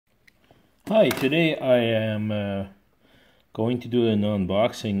Hi, today I am going to do an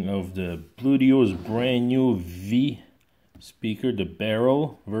unboxing of the Bluedio's brand new V speaker, the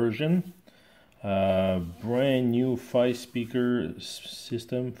barrel version. Brand new 5-speaker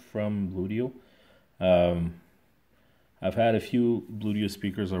system from Bluedio. I've had a few Bluedio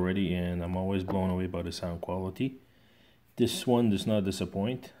speakers already and I'm always blown away by the sound quality. This one does not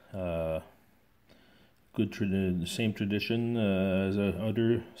disappoint. The same tradition as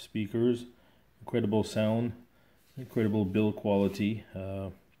other speakers. Incredible sound, incredible build quality.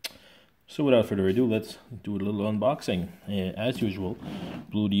 So without further ado, let's do a little unboxing. As usual,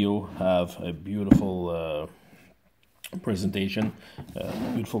 Bluedio have a beautiful presentation,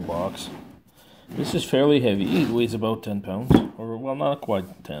 beautiful box. This is fairly heavy. It weighs about 10 pounds, or well, not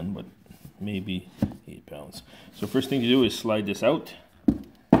quite 10, but maybe 8 pounds. So first thing to do is slide this out,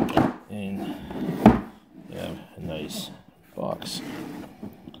 and you have a nice box.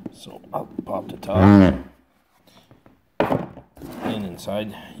 So I'll pop the top, and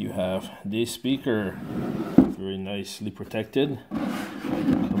inside you have this speaker, very nicely protected,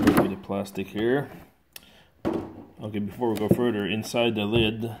 covered with the plastic here. Okay, before we go further, inside the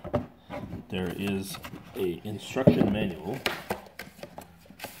lid there is a instruction manual,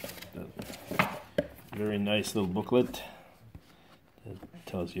 very nice little booklet that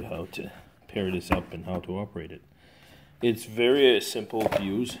tells you how to pair this up and how to operate it. It's very simple to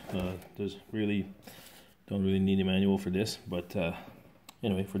use. Don't really need a manual for this, but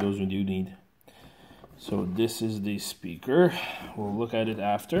anyway, for those who do need. So this is the speaker. We'll look at it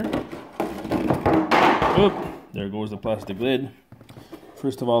after. Oop, there goes the plastic lid.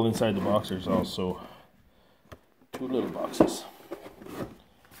 First of all, inside the box there's also two little boxes.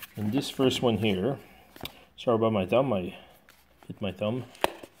 And this first one here, sorry about my thumb, I hit my thumb.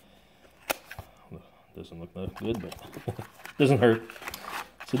 Doesn't look that good, but doesn't hurt.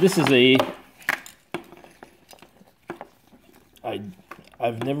 So this is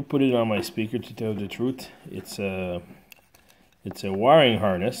I've never put it on my speaker, to tell the truth. It's a wiring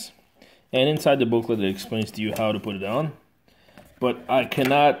harness, and inside the booklet it explains to you how to put it on. But I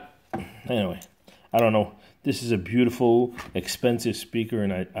cannot. Anyway, I don't know. This is a beautiful, expensive speaker,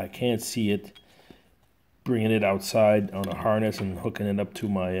 and I can't see it bringing it outside on a harness and hooking it up to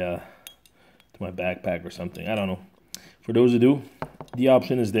my backpack or something. I don't know. For those who do, the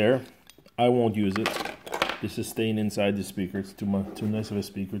option is there. I won't use it. This is staying inside the speaker. It's too nice of a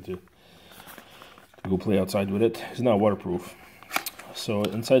speaker to go play outside with it. It's not waterproof. So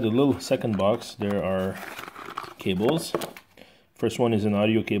inside the little second box there are cables. First one is an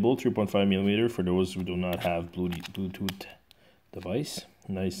audio cable, 3.5mm for those who do not have Bluetooth device.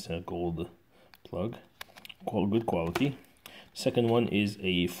 Nice gold plug, good quality. Second one is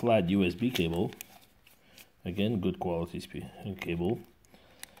a flat USB cable. Again, good quality cable.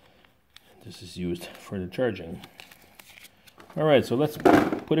 This is used for the charging. Alright, so let's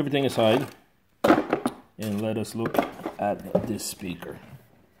put everything aside and let us look at this speaker.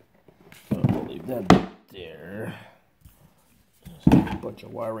 So I'll leave that there. There's a bunch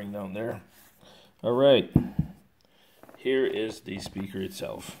of wiring down there. Alright, here is the speaker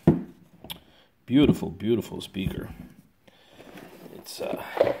itself. Beautiful, beautiful speaker. It's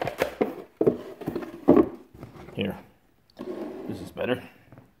here. This is better.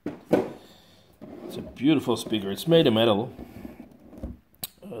 It's a beautiful speaker. It's made of metal.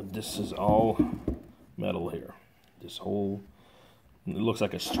 This is all metal here. This whole, it looks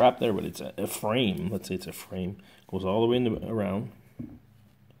like a strap there, but it's a frame. Let's say it's a frame. Goes all the way around,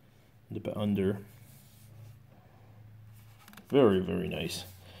 under. Very, very nice.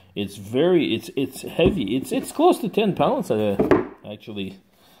 It's heavy. It's close to 10 pounds. Actually,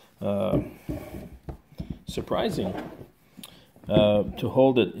 surprising to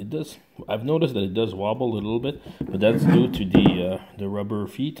hold it. It does. I've noticed that it does wobble a little bit, but that's due to the rubber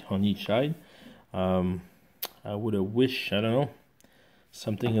feet on each side. I would have wished, I don't know,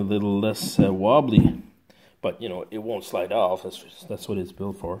 something a little less wobbly, but you know it won't slide off. That's what it's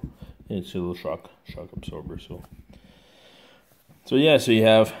built for. And it's a little shock absorber. So yeah, so you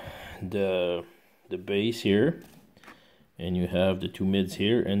have the bass here, and you have the two mids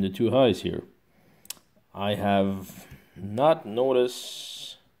here and the two highs here. I have not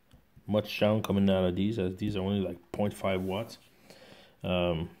noticed much sound coming out of these, as these are only like 0.5 watts.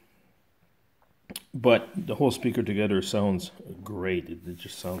 But the whole speaker together sounds great. It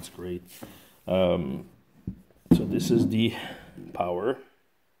just sounds great. So this is the power.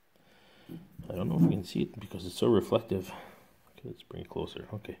 I don't know if you can see it because it's so reflective. Okay, let's bring it closer.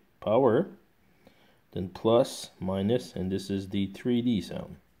 Okay, power, then plus, minus, and this is the 3D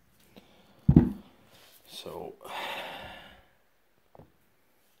sound. So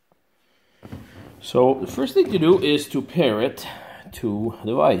So the first thing to do is to pair it to the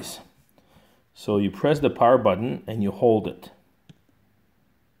device. So you press the power button and you hold it.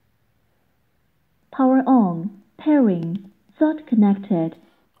 Power on, pairing, thought connected.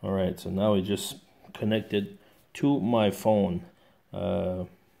 Alright, so now we just connected to my phone. Let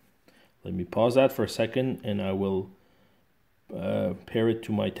me pause that for a second and I will pair it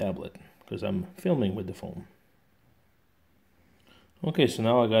to my tablet because I'm filming with the phone. Okay, so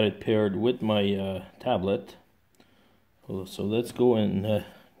now I got it paired with my tablet. So let's go and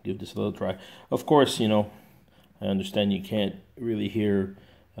give this a little try. Of course, you know, I understand you can't really hear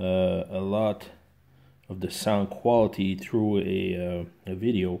a lot of the sound quality through a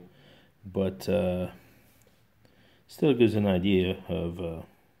video, but still gives an idea of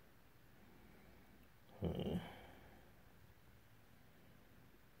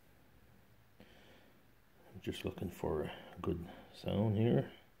just looking for a good sound here.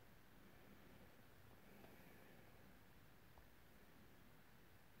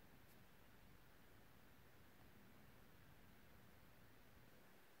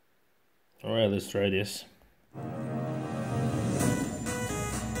 All right, let's try this. I'll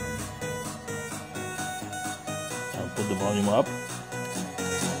put the volume up.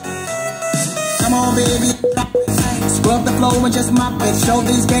 Come on, baby. Scrub the flow and just mop it. Show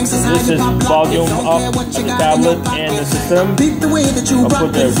these gangsters how you pop volume up on the tablet and the system. Beat the way that you I'll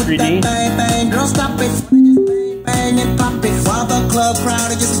put the 3D. Bang, bang, girl, stop it. Bang and pop it. While the club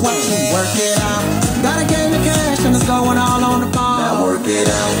crowd is just watching. Work it out. Got a gang of cash and it's going all on the bar. Now work it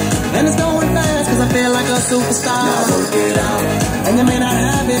out. And it's going fast cause I feel like a superstar. Now work it out. And you may not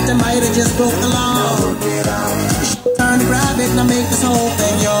have it, you might have just broke the law. Now work it out. Turn to grab it, now make this whole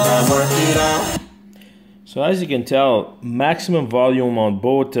thing yours. Now work it out. So as you can tell, maximum volume on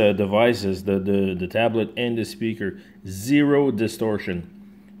both devices, the tablet and the speaker, zero distortion,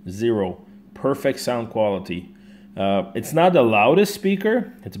 zero, perfect sound quality. It's not the loudest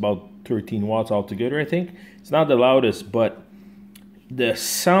speaker, it's about 13 watts altogether I think. It's not the loudest, but the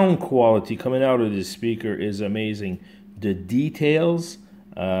sound quality coming out of this speaker is amazing. The details,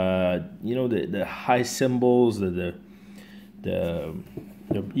 you know, the high cymbals,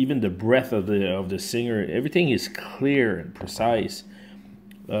 even the breath of the singer, everything is clear and precise.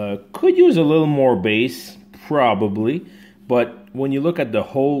 Could use a little more bass, probably, but when you look at the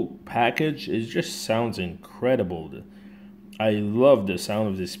whole package, it just sounds incredible. I love the sound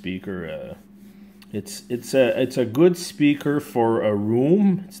of this speaker. It's a good speaker for a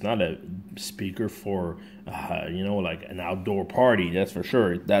room. It's not a speaker for you know, like an outdoor party. That's for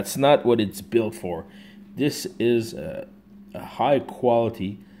sure. That's not what it's built for. This is a high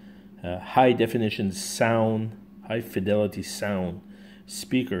quality, high definition sound, high fidelity sound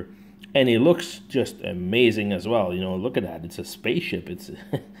speaker, and it looks just amazing as well. You know, look at that. It's a spaceship. It's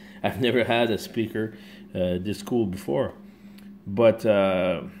I've never had a speaker this cool before. But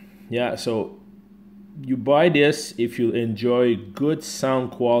yeah, so you buy this if you enjoy good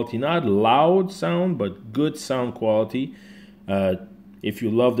sound quality, not loud sound, but good sound quality. If you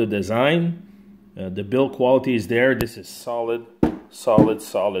love the design, the build quality is there. This is solid.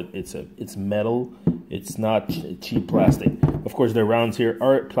 It's metal. It's not cheap plastic. Of course, the rounds here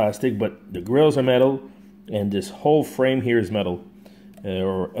are plastic, but the grills are metal, and this whole frame here is metal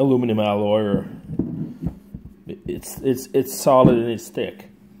or aluminum alloy. Or it's solid and it's thick.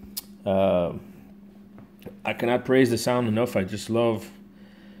 I cannot praise the sound enough. I just love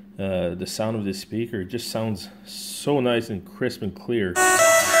the sound of this speaker. It just sounds so nice and crisp and clear. Hey,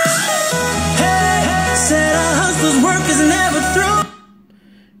 said a hustler's work is never through.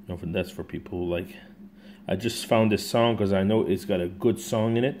 You know, that's for people who like. I just found this song because I know it's got a good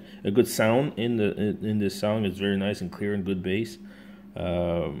song in it, a good sound in this song. It's very nice and clear and good bass.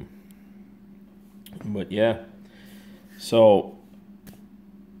 But yeah, so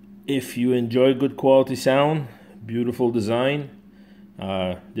if you enjoy good quality sound, beautiful design,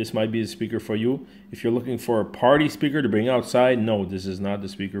 this might be the speaker for you. If you're looking for a party speaker to bring outside, no, this is not the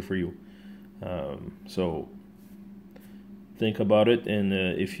speaker for you. So think about it, and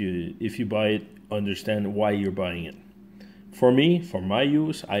if you buy it, understand why you're buying it. For me, for my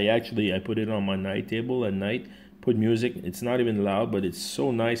use, I put it on my night table at night, put music. It's not even loud, but it's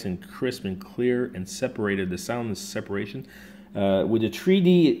so nice and crisp and clear and separated. The sound is separation. With the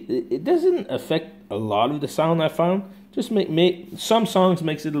 3D, it doesn't affect a lot of the sound I found. Just make some songs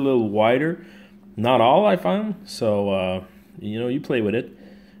makes it a little wider. Not all, I found. So you know, you play with it.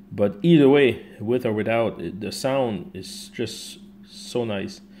 But either way, with or without, the sound is just so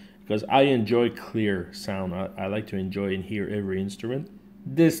nice. Because I enjoy clear sound. I like to enjoy and hear every instrument.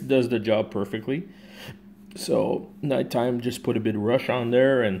 This does the job perfectly. So nighttime, just put a bit of Rush on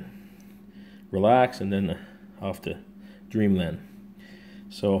there and relax, and then off to dreamland.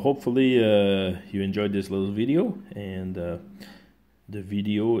 So hopefully you enjoyed this little video, and the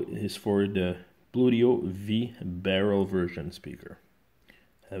video is for the Bluedio V Barrel version speaker.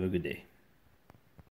 Have a good day.